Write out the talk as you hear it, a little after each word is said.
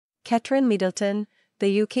Catherine Middleton,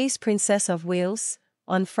 the UK's Princess of Wales,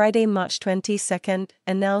 on Friday, March 22,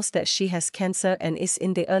 announced that she has cancer and is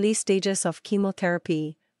in the early stages of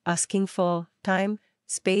chemotherapy, asking for time,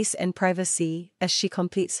 space and privacy as she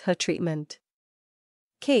completes her treatment.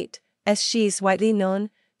 Kate, as she is widely known,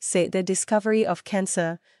 said the discovery of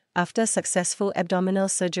cancer, after successful abdominal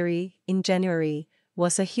surgery in January,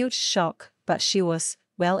 was a huge shock, but she was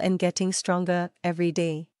well and getting stronger every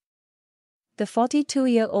day. The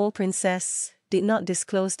 42-year-old princess did not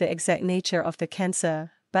disclose the exact nature of the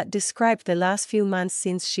cancer, but described the last few months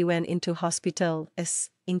since she went into hospital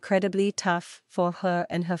as incredibly tough for her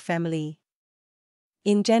and her family.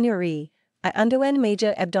 In January, I underwent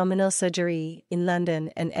major abdominal surgery in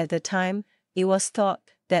London, and at the time, it was thought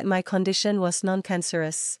that my condition was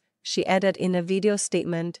non-cancerous, she added in a video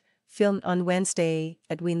statement filmed on Wednesday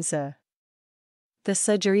at Windsor. The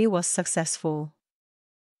surgery was successful.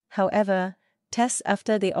 However, tests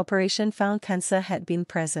after the operation found cancer had been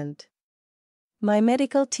present. My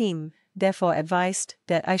medical team therefore advised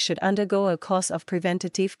that I should undergo a course of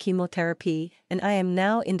preventative chemotherapy, and I am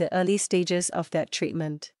now in the early stages of that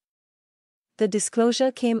treatment. The disclosure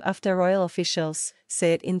came after royal officials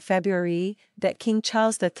said in February that King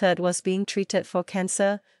Charles III was being treated for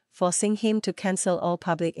cancer, forcing him to cancel all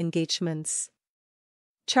public engagements.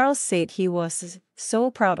 Charles said he was so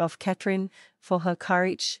proud of Catherine for her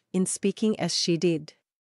courage in speaking as she did,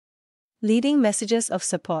 leading messages of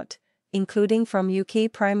support, including from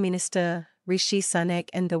UK Prime Minister Rishi Sunak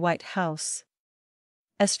and the White House.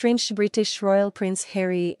 Estranged British royal Prince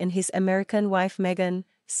Harry and his American wife Meghan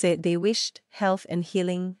said they wished health and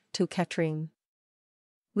healing to Catherine.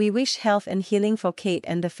 "We wish health and healing for Kate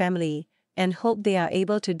and the family, and hope they are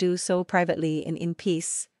able to do so privately and in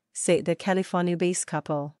peace," said the California-based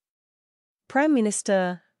couple. Prime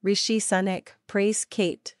Minister Rishi Sunak praised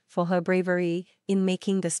Kate for her bravery in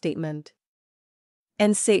making the statement,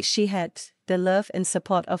 and said she had the love and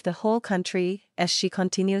support of the whole country as she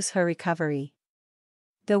continues her recovery.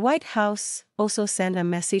 The White House also sent a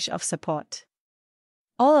message of support.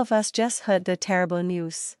 "All of us just heard the terrible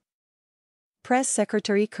news," Press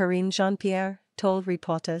Secretary Karine Jean-Pierre told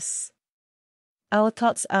reporters. "Our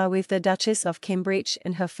thoughts are with the Duchess of Cambridge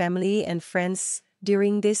and her family and friends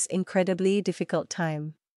during this incredibly difficult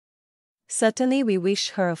time. Certainly we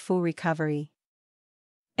wish her a full recovery.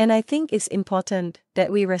 And I think it's important that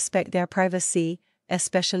we respect their privacy,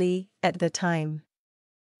 especially at the time."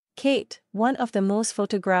 Kate, one of the most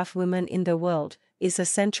photographed women in the world, is a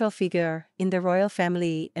central figure in the royal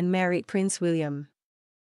family and married Prince William,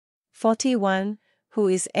 41, who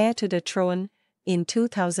is heir to the throne, in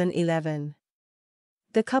 2011.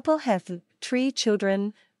 The couple have 3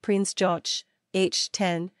 children: Prince George, aged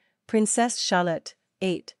 10, Princess Charlotte,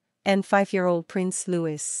 8, and 5-year-old Prince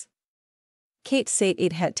Louis. Kate said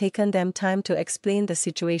it had taken them time to explain the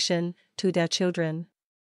situation to their children,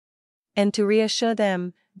 and to reassure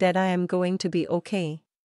them that I am going to be okay.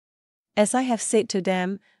 "As I have said to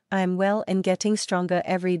them, I am well and getting stronger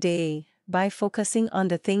every day by focusing on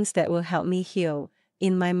the things that will help me heal,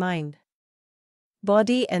 in my mind,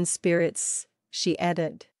 body and spirits," she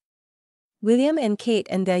added. William and Kate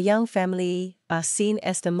and their young family are seen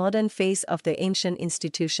as the modern face of the ancient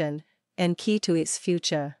institution, and key to its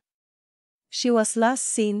future. She was last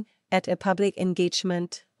seen at a public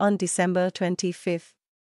engagement on December 25,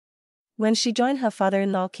 when she joined her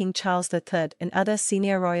father-in-law King Charles III and other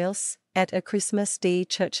senior royals at a Christmas Day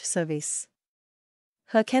church service.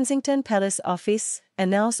 Her Kensington Palace office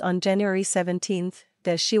announced on January 17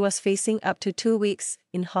 that she was facing up to 2 weeks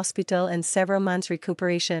in hospital and several months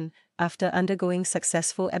recuperation after undergoing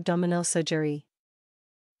successful abdominal surgery.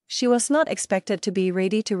 She was not expected to be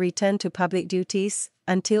ready to return to public duties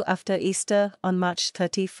until after Easter on March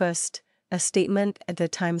 31, a statement at the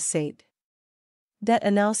time said. That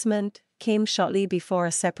announcement came shortly before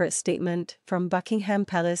a separate statement from Buckingham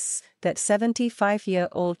Palace that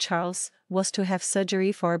 75-year-old Charles was to have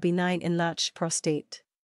surgery for a benign enlarged prostate.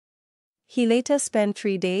 He later spent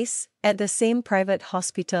 3 days at the same private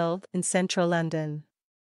hospital in central London.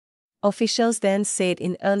 Officials then said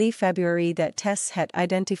in early February that tests had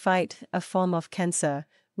identified a form of cancer,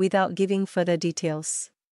 without giving further details.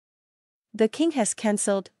 The King has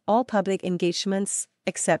cancelled all public engagements,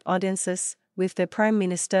 except audiences with the Prime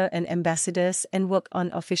Minister and ambassadors, and work on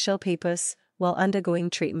official papers while undergoing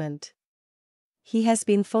treatment. He has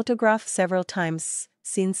been photographed several times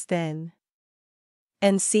since then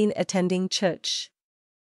and seen attending church.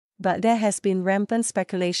 But there has been rampant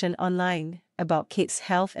speculation online about Kate's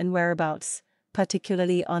health and whereabouts,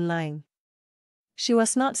 particularly online. She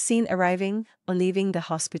was not seen arriving or leaving the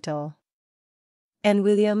hospital. And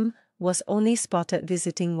William was only spotted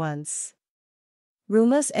visiting once.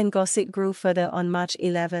 Rumors and gossip grew further on March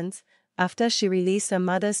 11, after she released a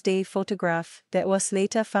Mother's Day photograph that was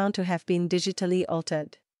later found to have been digitally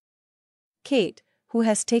altered. Kate, who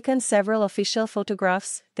has taken several official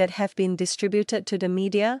photographs that have been distributed to the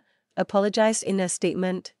media, apologized in a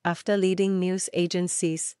statement after leading news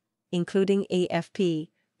agencies, including AFP,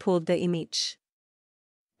 pulled the image.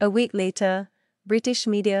 A week later, British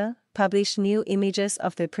media published new images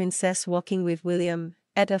of the princess walking with William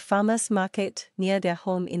at a farmer's market near their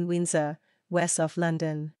home in Windsor, west of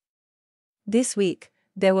London. This week,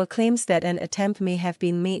 there were claims that an attempt may have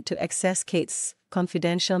been made to access Kate's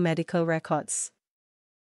confidential medical records,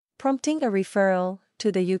 prompting a referral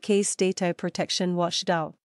to the UK's data protection watchdog.